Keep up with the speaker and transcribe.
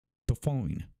The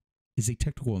following is a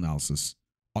technical analysis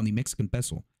on the Mexican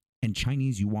peso and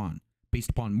Chinese yuan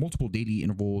based upon multiple daily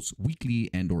intervals, weekly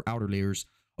and or outer layers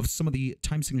of some of the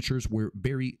time signatures where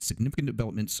very significant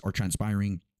developments are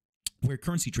transpiring, where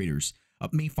currency traders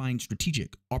may find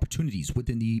strategic opportunities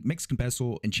within the Mexican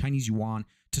peso and Chinese yuan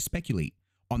to speculate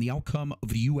on the outcome of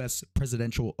the U.S.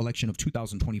 presidential election of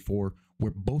 2024,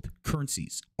 where both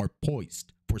currencies are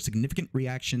poised for significant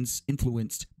reactions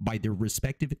influenced by their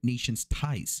respective nations'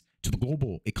 ties to the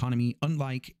global economy,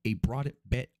 unlike a broad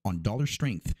bet on dollar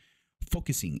strength.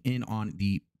 Focusing in on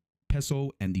the peso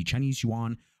and the Chinese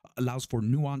yuan allows for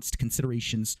nuanced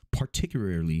considerations,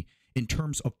 particularly in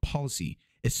terms of policy,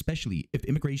 especially if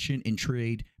immigration and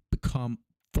trade become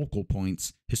focal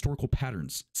points. Historical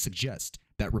patterns suggest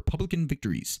that Republican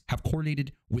victories have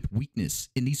correlated with weakness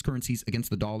in these currencies against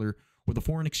the dollar, where the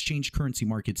foreign exchange currency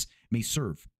markets may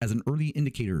serve as an early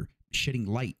indicator, shedding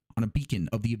light on a beacon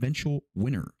of the eventual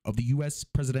winner of the U.S.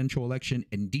 presidential election,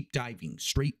 and deep diving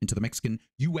straight into the Mexican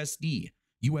USD,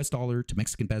 US dollar to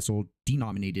Mexican peso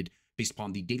denominated based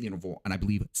upon the daily interval, and I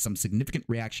believe some significant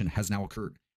reaction has now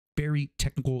occurred. Very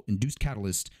technical induced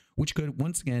catalyst, which could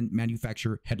once again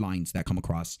manufacture headlines that come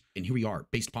across. And here we are,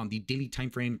 based upon the daily time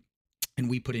frame, and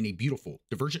we put in a beautiful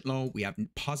divergent low. We have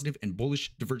positive and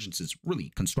bullish divergences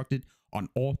really constructed on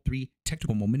all three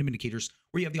technical momentum indicators,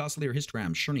 where you have the oscillator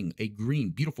histogram showing a green,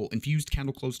 beautiful infused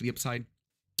candle close to the upside.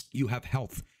 You have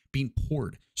health being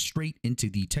poured straight into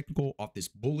the technical off this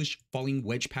bullish falling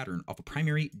wedge pattern off a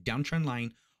primary downtrend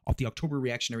line off the October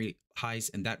reactionary highs,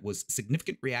 and that was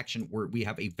significant reaction where we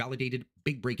have a validated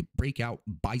big breakout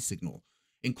buy signal.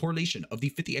 In correlation of the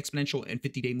 50 exponential and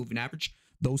 50-day moving average,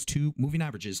 those two moving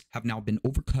averages have now been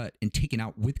overcut and taken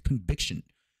out with conviction.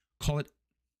 Call it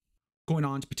going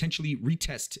on to potentially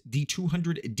retest the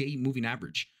 200-day moving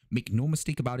average. Make no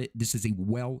mistake about it, this is a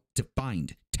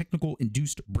well-defined technical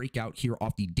induced breakout here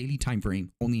off the daily time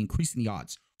frame, only increasing the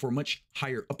odds for a much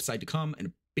higher upside to come, and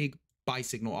a big buy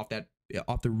signal off the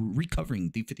recovering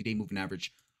the 50-day moving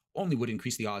average only would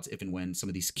increase the odds if and when some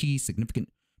of these key significant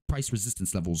price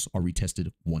resistance levels are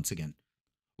retested once again.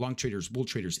 Long traders, bull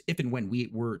traders, if and when we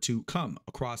were to come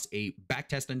across a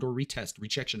backtest and or retest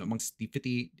rejection amongst the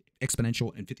 50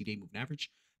 exponential and 50-day moving average,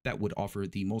 that would offer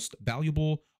the most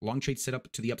valuable long trade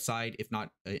setup to the upside, if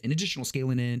not an additional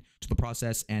scaling in to the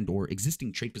process and or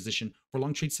existing trade position for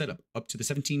long trade setup up to the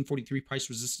 1743 price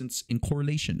resistance in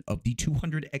correlation of the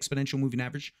 200 exponential moving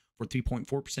average for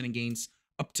 3.4% in gains,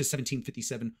 up to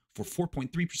 1757 for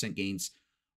 4.3% gains,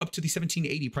 up to the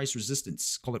 1780 price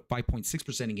resistance, call it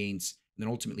 5.6% in gains, and then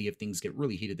ultimately, if things get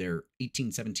really heated there,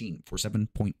 1817 for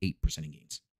 7.8% in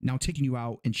gains. Now taking you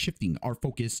out and shifting our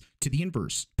focus to the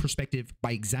inverse perspective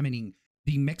by examining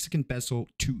the Mexican peso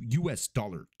to US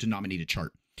dollar denominated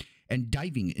chart and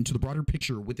diving into the broader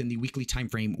picture within the weekly time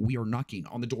frame. We are knocking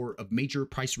on the door of major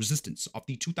price resistance off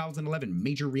the 2011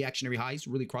 major reactionary highs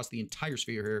really across the entire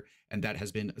sphere here, and that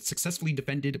has been successfully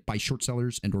defended by short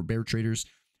sellers and or bear traders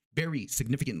very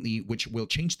significantly, which will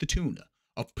change the tune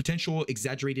of potential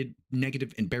exaggerated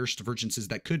negative and bearish divergences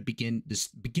that could begin this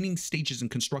beginning stages in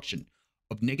construction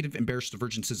of negative and bearish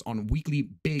divergences on weekly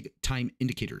big time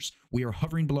indicators. We are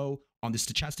hovering below on the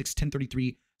stochastics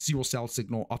 1033 zero sell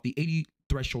signal off the 80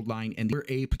 threshold line, and where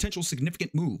a potential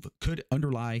significant move could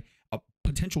underlie a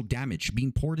potential damage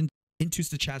being poured into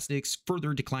stochastics,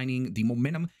 further declining the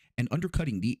momentum and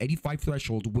undercutting the 85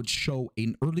 threshold would show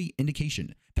an early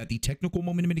indication that the technical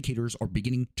momentum indicators are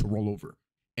beginning to roll over.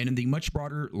 And in the much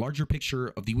broader, larger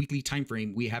picture of the weekly time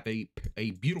frame, we have a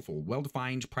beautiful,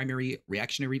 well-defined primary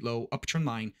reactionary low uptrend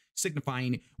line,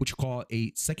 signifying what you call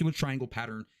a secular triangle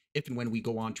pattern if and when we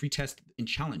go on to retest and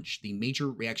challenge the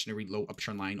major reactionary low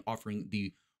uptrend line, offering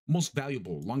the most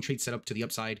valuable long trade setup to the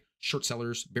upside. Short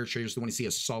sellers, bear traders, they want to see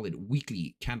a solid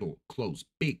weekly candle close,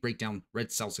 big breakdown, red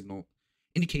sell signal,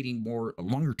 indicating more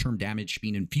longer term damage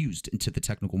being infused into the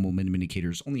technical momentum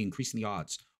indicators, only increasing the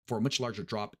odds for a much larger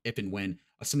drop if and when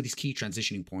some of these key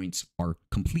transitioning points are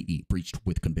completely breached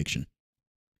with conviction.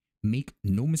 Make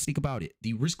no mistake about it,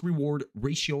 the risk-reward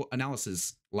ratio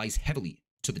analysis lies heavily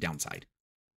to the downside.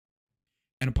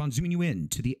 And upon zooming you in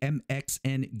to the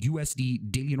MXN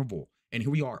USD daily interval, and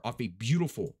here we are off a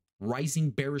beautiful rising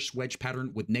bearish wedge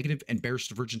pattern with negative and bearish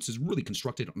divergences really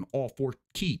constructed on all four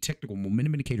key technical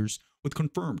momentum indicators, with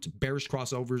confirmed bearish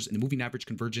crossovers in the moving average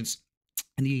convergence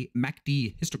and the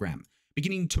MACD histogram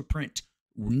beginning to print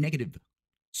negative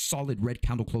solid red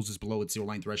candle closes below its zero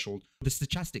line threshold. The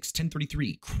stochastics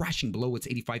 1033 crashing below its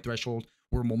 85 threshold,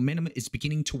 where momentum is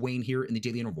beginning to wane here in the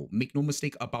daily interval. Make no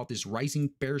mistake about this rising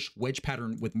bearish wedge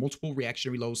pattern with multiple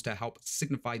reactionary lows to help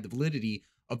signify the validity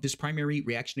of this primary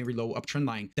reactionary low uptrend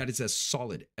line that is as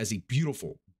solid as a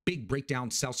beautiful big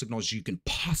breakdown sell signals you can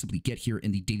possibly get here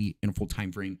in the daily interval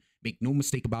time frame. Make no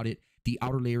mistake about it, the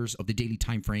outer layers of the daily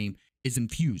time frame is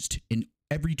infused in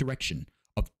every direction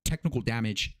of technical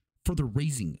damage, further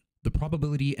raising the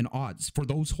probability and odds for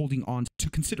those holding on to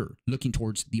consider looking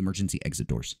towards the emergency exit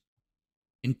doors.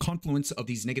 In confluence of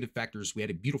these negative factors, we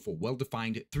had a beautiful,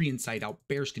 well-defined 3 inside out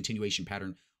bearish continuation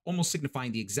pattern, almost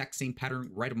signifying the exact same pattern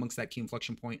right amongst that key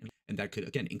inflection point, and that could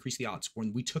again increase the odds.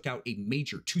 When we took out a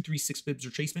major 236 fibs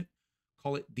retracement,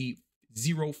 call it the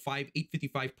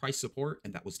 05855 price support,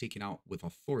 and that was taken out with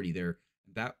authority there.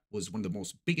 That was one of the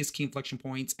most biggest key inflection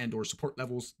points and or support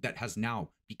levels that has now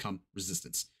become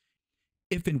resistance.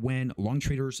 If and when long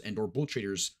traders and or bull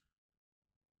traders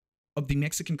of the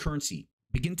Mexican currency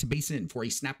begin to base in for a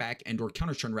snapback and or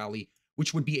counter trend rally,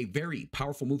 which would be a very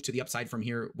powerful move to the upside from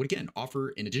here, would again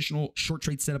offer an additional short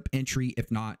trade setup entry,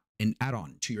 if not an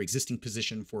add-on to your existing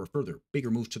position for a further bigger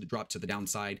move to the drop to the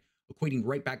downside, equating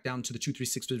right back down to the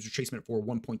 236 fibs retracement for a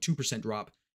 1.2%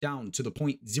 drop, down to the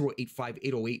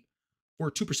 0.085808 for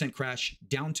a 2% crash,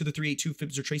 down to the 382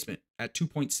 fibs retracement at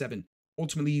 2.7,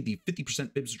 ultimately the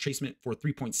 50% fibs retracement for a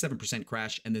 3.7%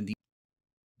 crash, and then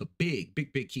the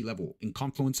big key level in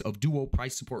confluence of duo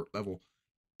price support level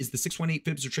is the 618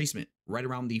 fibs retracement right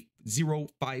around the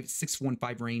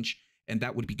 05615 range, and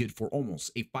that would be good for almost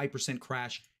a 5%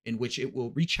 crash, in which it will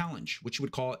re-challenge, which you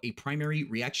would call a primary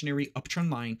reactionary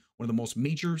uptrend line. One of the most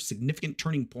major significant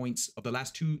turning points of the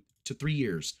last 2 to 3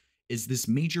 years is this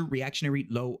major reactionary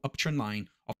low uptrend line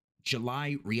of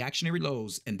July reactionary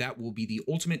lows, and that will be the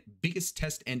ultimate biggest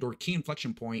test and or key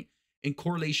inflection point in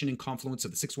correlation and confluence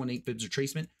of the 618 fibs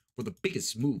retracement for the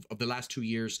biggest move of the last 2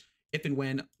 years, if and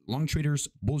when long traders,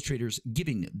 bull traders,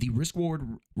 giving the risk reward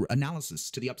analysis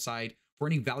to the upside for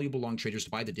any valuable long traders to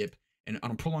buy the dip, and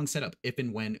on a prolonged setup, if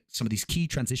and when some of these key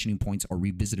transitioning points are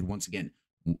revisited once again.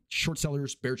 Short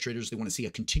sellers, bear traders, they want to see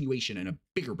a continuation and a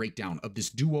bigger breakdown of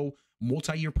this duo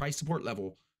multi-year price support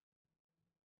level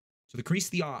to decrease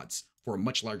the odds for a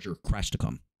much larger crash to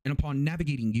come. And upon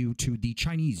navigating you to the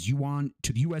Chinese Yuan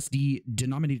to the USD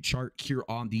denominated chart here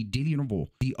on the daily interval,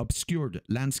 the obscured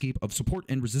landscape of support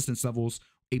and resistance levels,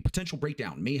 a potential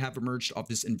breakdown may have emerged off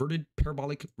this inverted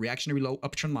parabolic reactionary low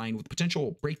uptrend line with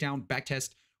potential breakdown,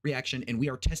 backtest, reaction, and we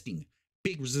are testing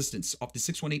big resistance off the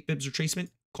 618 fibs retracement,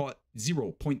 call it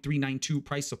 0.392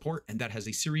 price support, and that has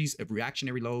a series of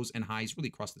reactionary lows and highs really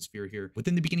across the sphere here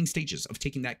within the beginning stages of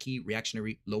taking that key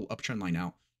reactionary low uptrend line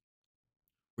out,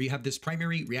 where you have this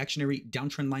primary reactionary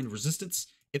downtrend line of resistance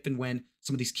if and when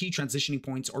some of these key transitioning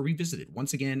points are revisited.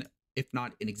 Once again, if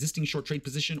not an existing short trade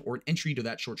position or an entry to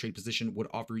that short trade position would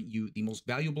offer you the most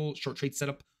valuable short trade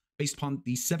setup based upon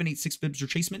the 786 fibs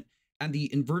retracement and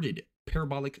the inverted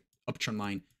parabolic uptrend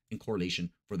line in correlation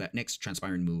for that next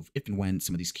transpiring move if and when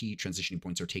some of these key transitioning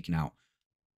points are taken out.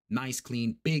 Nice,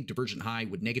 clean, big divergent high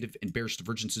with negative and bearish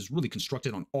divergences really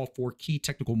constructed on all 4 key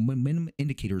technical momentum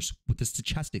indicators, with the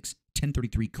stochastics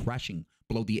 1033 crashing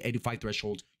below the 85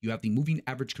 threshold. You have the moving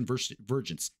average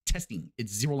convergence testing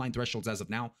its 0 line thresholds as of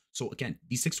now. So again,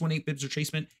 the 618 fibs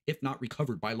retracement, if not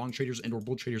recovered by long traders and or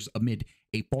bull traders amid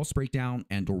a false breakdown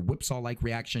and or whipsaw-like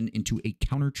reaction into a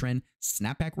counter trend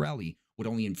snapback rally, would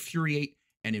only infuriate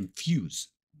and infuse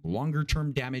longer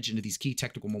term damage into these key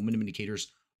technical momentum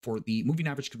indicators for the moving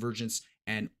average convergence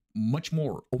and much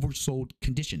more oversold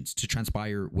conditions to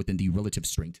transpire within the relative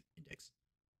strength index.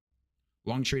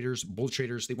 Long traders, bull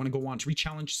traders, they want to go on to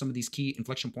re-challenge some of these key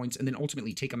inflection points and then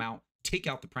ultimately take them out, take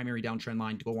out the primary downtrend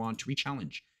line to go on to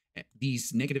re-challenge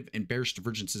these negative and bearish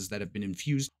divergences that have been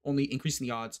infused, only increasing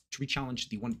the odds to re-challenge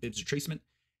the 1 fibs retracement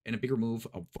and a bigger move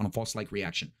on a false-like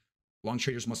reaction. Long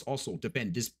traders must also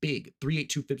defend this big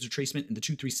 382 fibs retracement and the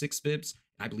 236 fibs.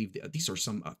 I believe these are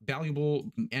some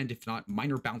valuable and if not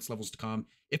minor bounce levels to come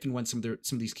if and when some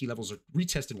of these key levels are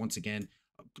retested once again,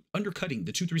 undercutting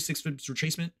the 236 fibs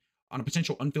retracement on a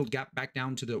potential unfilled gap back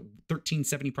down to the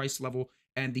 1370 price level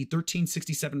and the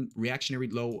 1367 reactionary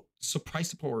low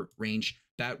price support range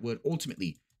that would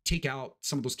ultimately take out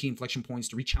some of those key inflection points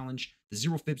to re-challenge the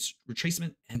 0 fibs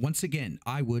retracement. And once again,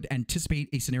 I would anticipate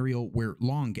a scenario where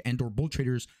long and or bull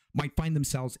traders might find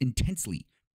themselves intensely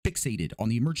fixated on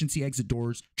the emergency exit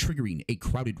doors, triggering a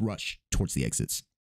crowded rush towards the exits.